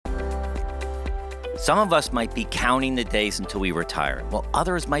Some of us might be counting the days until we retire, while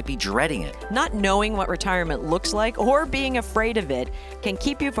others might be dreading it. Not knowing what retirement looks like or being afraid of it can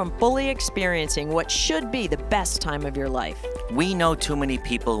keep you from fully experiencing what should be the best time of your life. We know too many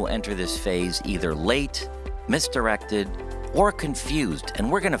people who enter this phase either late, misdirected, or confused,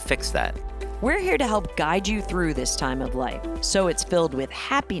 and we're going to fix that. We're here to help guide you through this time of life so it's filled with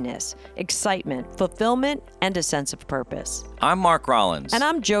happiness, excitement, fulfillment, and a sense of purpose. I'm Mark Rollins. And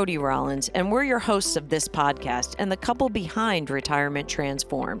I'm Jody Rollins, and we're your hosts of this podcast and the couple behind Retirement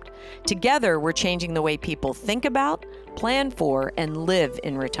Transformed. Together, we're changing the way people think about, plan for, and live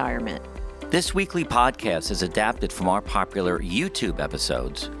in retirement. This weekly podcast is adapted from our popular YouTube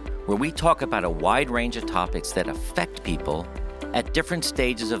episodes, where we talk about a wide range of topics that affect people at different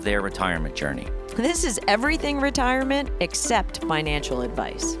stages of their retirement journey. This is everything retirement except financial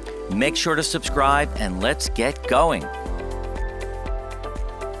advice. Make sure to subscribe and let's get going.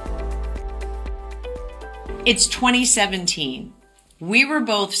 It's 2017. We were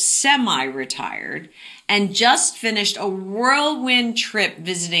both semi-retired and just finished a whirlwind trip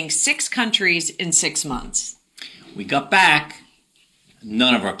visiting 6 countries in 6 months. We got back.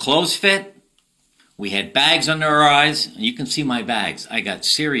 None of our clothes fit. We had bags under our eyes. You can see my bags. I got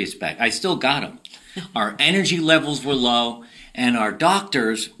serious bags. I still got them. Our energy levels were low, and our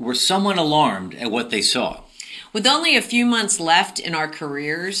doctors were somewhat alarmed at what they saw. With only a few months left in our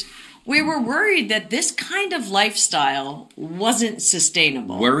careers, we were worried that this kind of lifestyle wasn't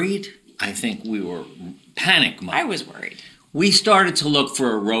sustainable. Worried? I think we were panic mode. I was worried. We started to look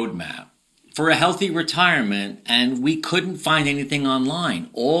for a roadmap for a healthy retirement, and we couldn't find anything online.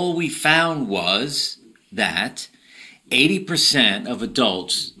 All we found was that 80% of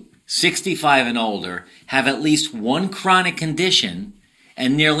adults 65 and older have at least one chronic condition,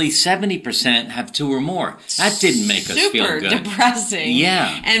 and nearly 70% have 2 or more. That didn't make us feel good. Super depressing.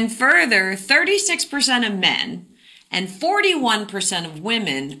 Yeah. And further, 36% of men and 41% of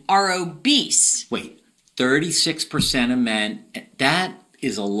women are obese. Wait, 36% of men, that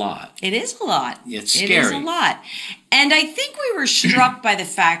is a lot. It is a lot. It's scary. It is a lot. And I think we were struck by the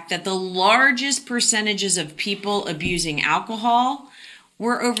fact that the largest percentages of people abusing alcohol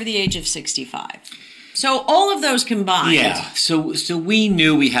were over the age of 65. So all of those combined. Yeah, so we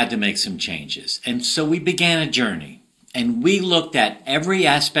knew we had to make some changes. And so we began a journey. And we looked at every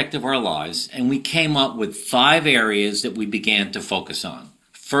aspect of our lives, and we came up with 5 areas that we began to focus on.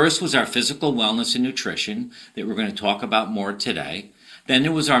 First was our physical wellness and nutrition that we're going to talk about more today. Then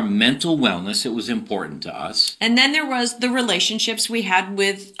there was our mental wellness. It was important to us. And then there was the relationships we had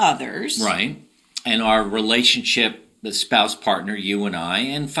with others. Right. And our relationship, the spouse partner, you and I.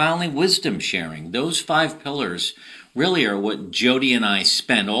 And finally, wisdom sharing. Those 5 pillars really are what Jody and I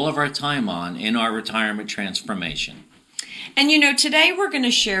spend all of our time on in our retirement transformation. And today we're going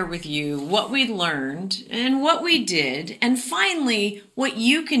to share with you what we learned and what we did, and finally, what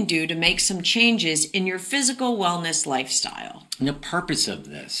you can do to make some changes in your physical wellness lifestyle. And the purpose of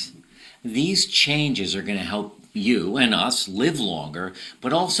this, these changes are going to help you and us live longer,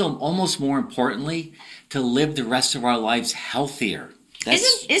 but also, almost more importantly, to live the rest of our lives healthier.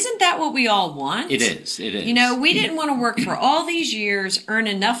 Isn't that what we all want? It is. We didn't want to work for all these years, earn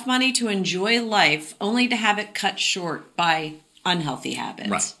enough money to enjoy life, only to have it cut short by unhealthy habits.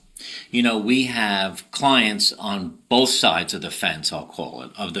 Right. We have clients on both sides of the fence, I'll call it,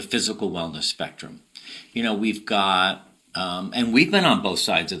 of the physical wellness spectrum. We've got, and we've been on both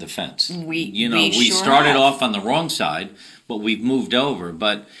sides of the fence. We sure started have. off on the wrong side, but we've moved over.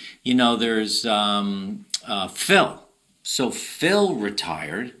 But, there's Phil. So Phil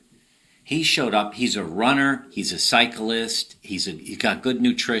retired. He showed up. He's a runner. He's a cyclist. He's got good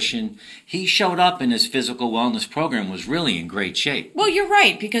nutrition. He showed up, and his physical wellness program was really in great shape. Well, you're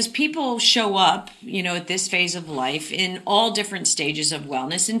right, because people show up, at this phase of life in all different stages of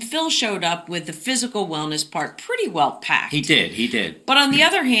wellness. And Phil showed up with the physical wellness part pretty well packed. He did. But on the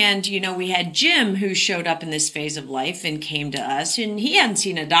other hand, we had Jim, who showed up in this phase of life and came to us, and he hadn't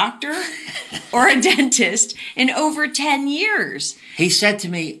seen a doctor or a dentist in over 10 years. He said to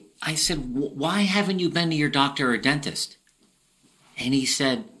me, I said, why haven't you been to your doctor or dentist? And he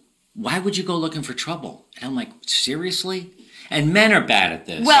said, why would you go looking for trouble? And I'm like, seriously? And men are bad at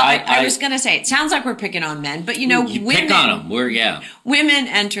this. Well, I was going to say, it sounds like we're picking on men, but you women, pick on them. Women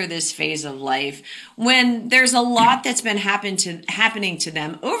enter this phase of life when there's a lot that's been happening to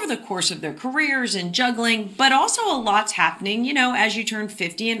them over the course of their careers and juggling, but also a lot's happening, as you turn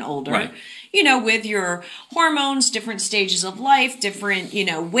 50 and older. Right. With your hormones, different stages of life, different,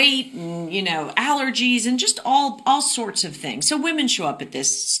 weight and, allergies and just all sorts of things. So women show up at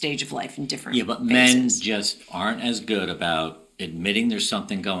this stage of life in different Yeah, but phases. men just aren't as good about admitting there's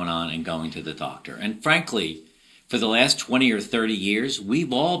something going on and going to the doctor. And frankly, for the last 20 or 30 years,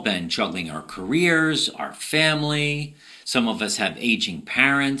 we've all been juggling our careers, our family. Some of us have aging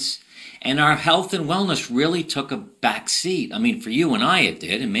parents. And our health and wellness really took a back seat. I mean, for you and I it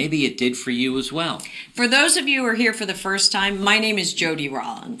did, and maybe it did for you as well. For those of you who are here for the first time, my name is Jody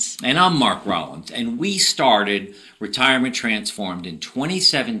Rollins. And I'm Mark Rollins. And we started Retirement Transformed in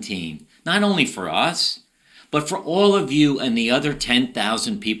 2017, not only for us, but for all of you and the other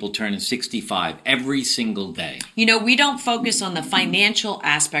 10,000 people turning 65 every single day. You know, we don't focus on the financial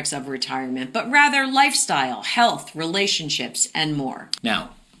aspects of retirement, but rather lifestyle, health, relationships, and more.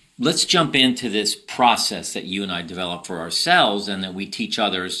 Now, let's jump into this process that you and I developed for ourselves and that we teach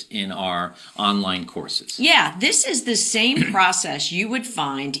others in our online courses. Yeah, this is the same process you would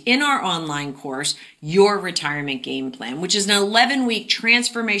find in our online course, Your Retirement Game Plan, which is an 11-week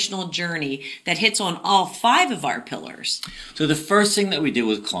transformational journey that hits on all 5 of our pillars. So the first thing that we do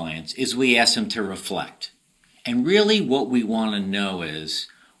with clients is we ask them to reflect. And really what we want to know is,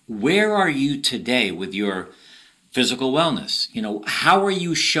 where are you today with your physical wellness? You know, how are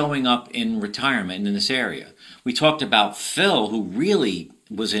you showing up in retirement in this area? We talked about Phil, who really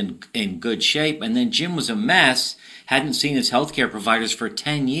was in good shape, and then Jim was a mess, hadn't seen his healthcare providers for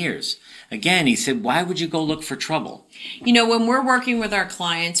 10 years. Again, he said, why would you go look for trouble? You know, when we're working with our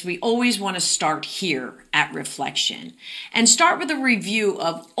clients, we always want to start here at reflection and start with a review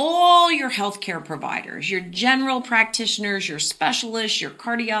of all your healthcare providers, your general practitioners, your specialists, your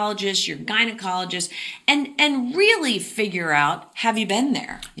cardiologists, your gynecologists, and really figure out, have you been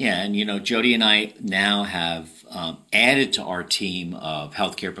there? Yeah, and you know, Jody and I now have added to our team of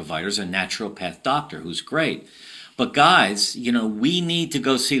healthcare providers a naturopath doctor who's great. But guys, you know, we need to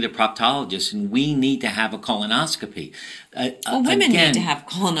go see the proctologist and we need to have a colonoscopy. Well, women need to have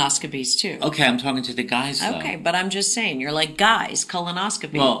colonoscopies too. Okay, I'm talking to the guys though. Okay, but I'm just saying, you're like, guys,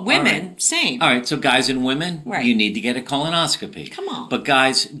 colonoscopy. Well, women, right. Same. All right, so guys and women, Right. You need to get a colonoscopy. Come on. But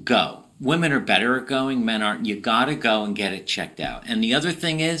guys, go. Women are better at going, men aren't. You got to go and get it checked out. And the other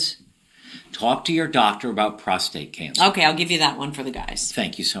thing is, talk to your doctor about prostate cancer. Okay, I'll give you that one for the guys.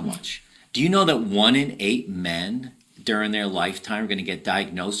 Thank you so much. Do you know that 1 in 8 men during their lifetime are going to get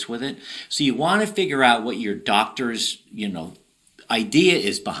diagnosed with it? So you want to figure out what your doctor's, idea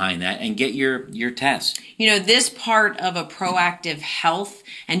is behind that and get your test. You know, this part of a proactive health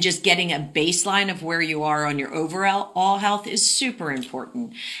and just getting a baseline of where you are on your overall health is super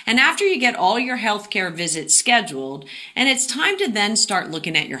important. And after you get all your healthcare visits scheduled, and it's time to then start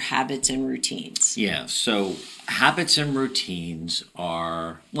looking at your habits and routines. Yeah, so habits and routines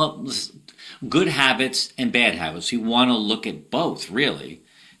are, good habits and bad habits. You want to look at both, really.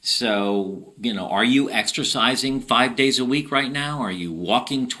 So, are you exercising 5 days a week right now? Are you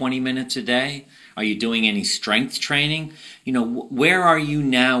walking 20 minutes a day? Are you doing any strength training? Where are you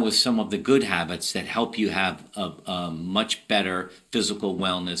now with some of the good habits that help you have a much better physical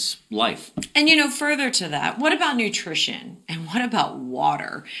wellness life? And, further to that, what about nutrition? And what about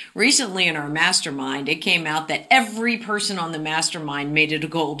water? Recently in our mastermind, it came out that every person on the mastermind made it a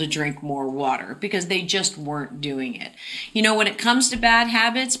goal to drink more water because they just weren't doing it. When it comes to bad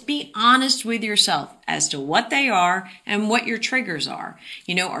habits, be honest with yourself as to what they are and what your triggers are.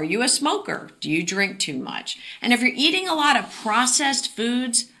 Are you a smoker? Do you drink too much? And if you're eating a lot of processed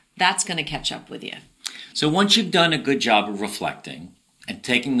foods, that's going to catch up with you. So once you've done a good job of reflecting and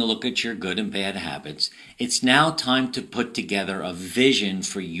taking a look at your good and bad habits, it's now time to put together a vision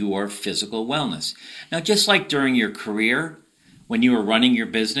for your physical wellness. Now, just like during your career, when you were running your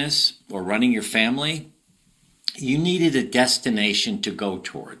business or running your family, you needed a destination to go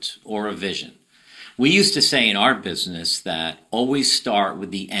towards or a vision. We used to say in our business that always start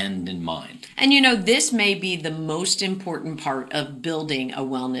with the end in mind. And this may be the most important part of building a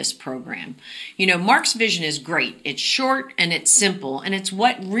wellness program. Mark's vision is great. It's short and it's simple, and it's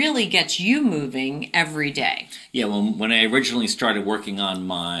what really gets you moving every day. Yeah, when I originally started working on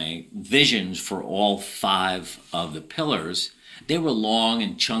my visions for all 5 of the pillars, they were long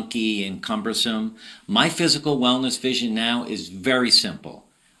and chunky and cumbersome. My physical wellness vision now is very simple.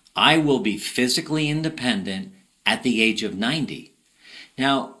 I will be physically independent at the age of 90.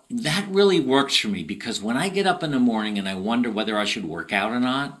 Now, that really works for me because when I get up in the morning and I wonder whether I should work out or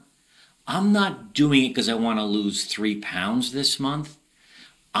not, I'm not doing it because I want to lose 3 pounds this month.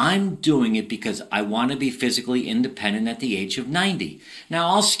 I'm doing it because I want to be physically independent at the age of 90. Now,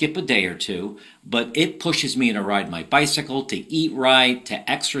 I'll skip a day or two, but it pushes me to ride my bicycle, to eat right, to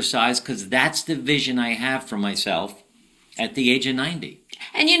exercise, because that's the vision I have for myself at the age of 90.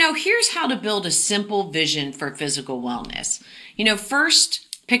 And here's how to build a simple vision for physical wellness. First,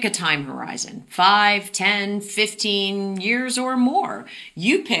 pick a time horizon, 5, 10, 15 years or more.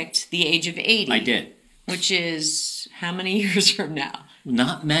 You picked the age of 80. I did. Which is how many years from now?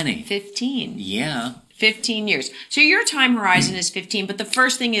 Not many. 15. Yeah. 15 years. So your time horizon is 15, but the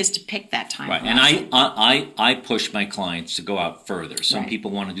first thing is to pick that time Right. horizon. And I push my clients to go out further. Some Right.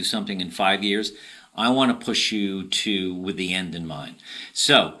 people want to do something in 5 years. I want to push you to with the end in mind.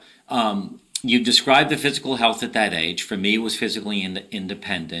 So, you described the physical health at that age. For me, it was physically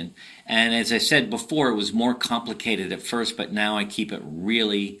independent. And as I said before, it was more complicated at first, but now I keep it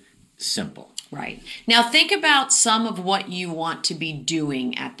really simple. Right. Now think about some of what you want to be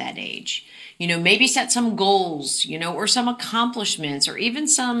doing at that age. Maybe set some goals, or some accomplishments, or even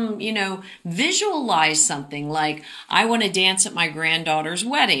some, visualize something like, I want to dance at my granddaughter's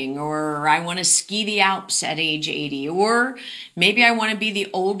wedding, or I want to ski the Alps at age 80, or maybe I want to be the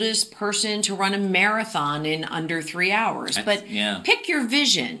oldest person to run a marathon in under 3 hours. But pick your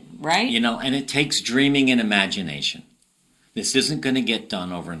vision, right? And it takes dreaming and imagination. This isn't going to get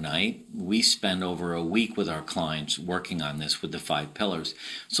done overnight. We spend over a week with our clients working on this with the 5 pillars.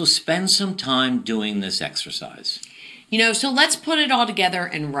 So spend some time doing this exercise. So let's put it all together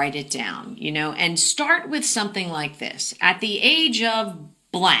and write it down, and start with something like this. At the age of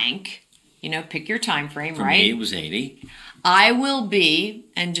blank, pick your time frame, For right? me, it was 80. I will be,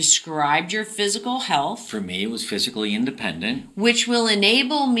 and described your physical health. For me, it was physically independent. Which will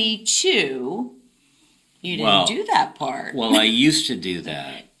enable me to... You didn't do that part. Well, I used to do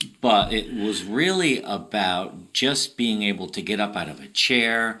that, but it was really about just being able to get up out of a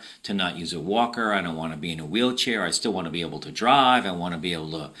chair, to not use a walker. I don't want to be in a wheelchair. I still want to be able to drive. I want to be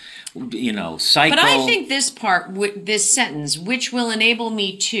able to, cycle. But I think this part, this sentence, which will enable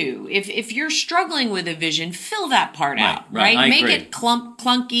me to, if you're struggling with a vision, fill that part out, right? I Make agree. it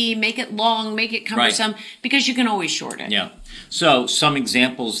clunky, make it long, make it cumbersome, because you can always shorten it. Yeah. So some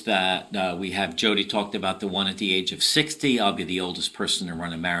examples that we have, Jody talked about the one at the age of 60. I'll be the oldest person to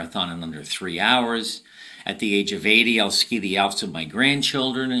run a marathon in under 3 hours. At the age of 80, I'll ski the Alps with my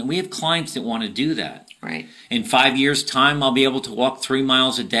grandchildren. And we have clients that want to do that. Right. In 5 years' time, I'll be able to walk 3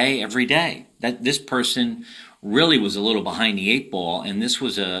 miles a day every day. This person really was a little behind the 8 ball, and this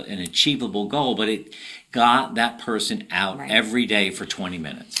was an achievable goal, but it got that person out every day for 20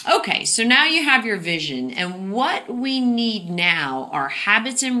 minutes. Okay, so now you have your vision, and what we need now are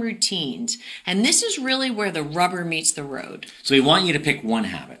habits and routines, and this is really where the rubber meets the road. So we want you to pick one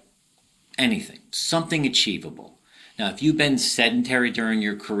habit, anything, something achievable. Now, if you've been sedentary during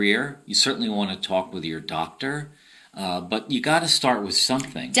your career, you certainly want to talk with your doctor, but you got to start with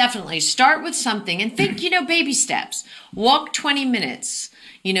something. Definitely, start with something, and think, baby steps. Walk 20 minutes.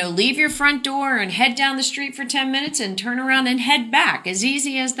 Leave your front door and head down the street for 10 minutes and turn around and head back. As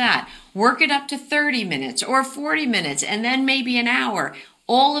easy as that. Work it up to 30 minutes or 40 minutes and then maybe an hour.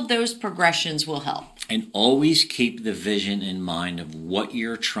 All of those progressions will help. And always keep the vision in mind of what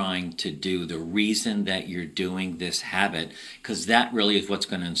you're trying to do, the reason that you're doing this habit, because that really is what's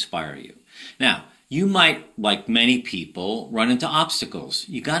going to inspire you. Now, you might, like many people, run into obstacles.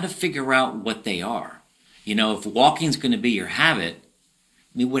 You got to figure out what they are. If walking's going to be your habit,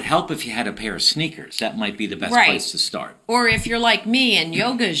 it would help if you had a pair of sneakers. That might be the best place to start. Or if you're like me and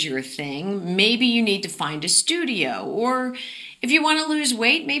yoga's your thing, maybe you need to find a studio. Or if you want to lose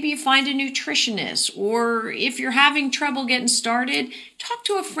weight, maybe you find a nutritionist. Or if you're having trouble getting started, talk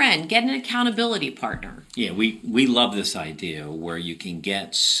to a friend, get an accountability partner. Yeah, we love this idea where you can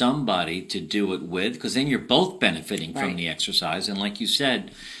get somebody to do it with, because then you're both benefiting from the exercise. And like you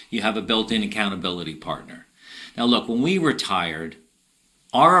said, you have a built-in accountability partner. Now look, when we retired,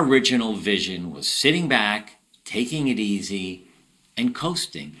 our original vision was sitting back, taking it easy, and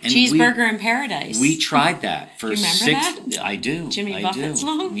coasting. And Cheeseburger in paradise. We tried that for Do you remember that? I do. Jimmy Buffett's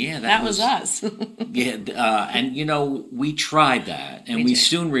long? Yeah, that was us. and we tried that, and we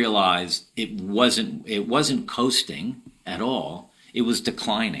soon realized it wasn't coasting at all. It was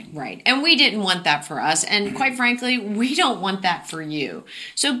declining. Right. And we didn't want that for us. And quite frankly, we don't want that for you.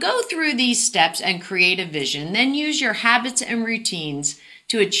 So go through these steps and create a vision. Then use your habits and routines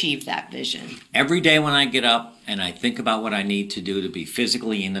to achieve that vision. Every day when I get up and I think about what I need to do to be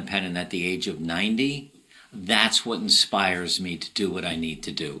physically independent at the age of 90, that's what inspires me to do what I need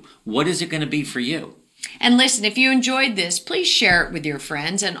to do. What is it going to be for you? And listen, if you enjoyed this, please share it with your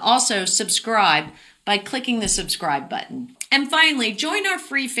friends and also subscribe by clicking the subscribe button. And finally, join our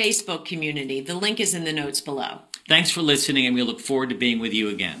free Facebook community. The link is in the notes below. Thanks for listening, and we look forward to being with you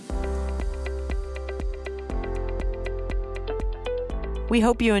again. We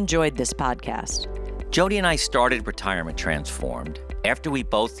hope you enjoyed this podcast. Jody and I started Retirement Transformed after we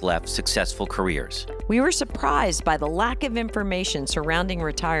both left successful careers. We were surprised by the lack of information surrounding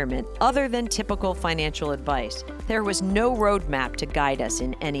retirement other than typical financial advice. There was no roadmap to guide us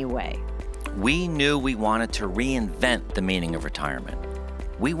in any way. We knew we wanted to reinvent the meaning of retirement.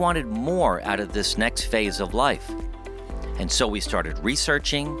 We wanted more out of this next phase of life. And so we started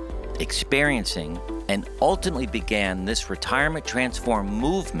researching, experiencing, and ultimately began this Retirement Transform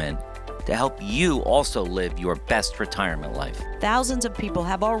movement to help you also live your best retirement life. Thousands of people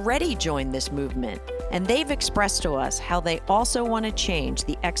have already joined this movement, and they've expressed to us how they also want to change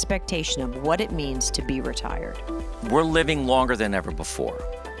the expectation of what it means to be retired. We're living longer than ever before.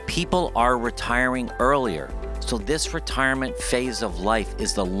 People are retiring earlier, so this retirement phase of life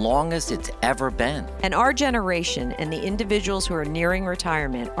is the longest it's ever been. And our generation and the individuals who are nearing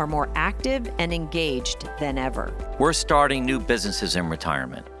retirement are more active and engaged than ever. We're starting new businesses in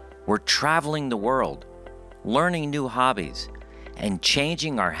retirement. We're traveling the world, learning new hobbies, and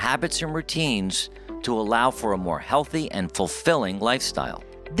changing our habits and routines to allow for a more healthy and fulfilling lifestyle.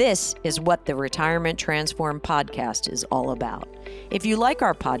 This is what the Retirement Transform podcast is all about. If you like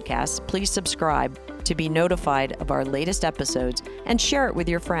our podcast, please subscribe to be notified of our latest episodes and share it with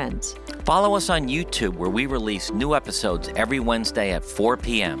your friends. Follow us on YouTube, where we release new episodes every Wednesday at 4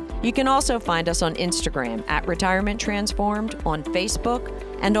 p.m. You can also find us on Instagram at Retirement Transformed, on Facebook,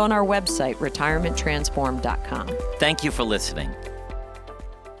 and on our website, retirementtransformed.com. Thank you for listening.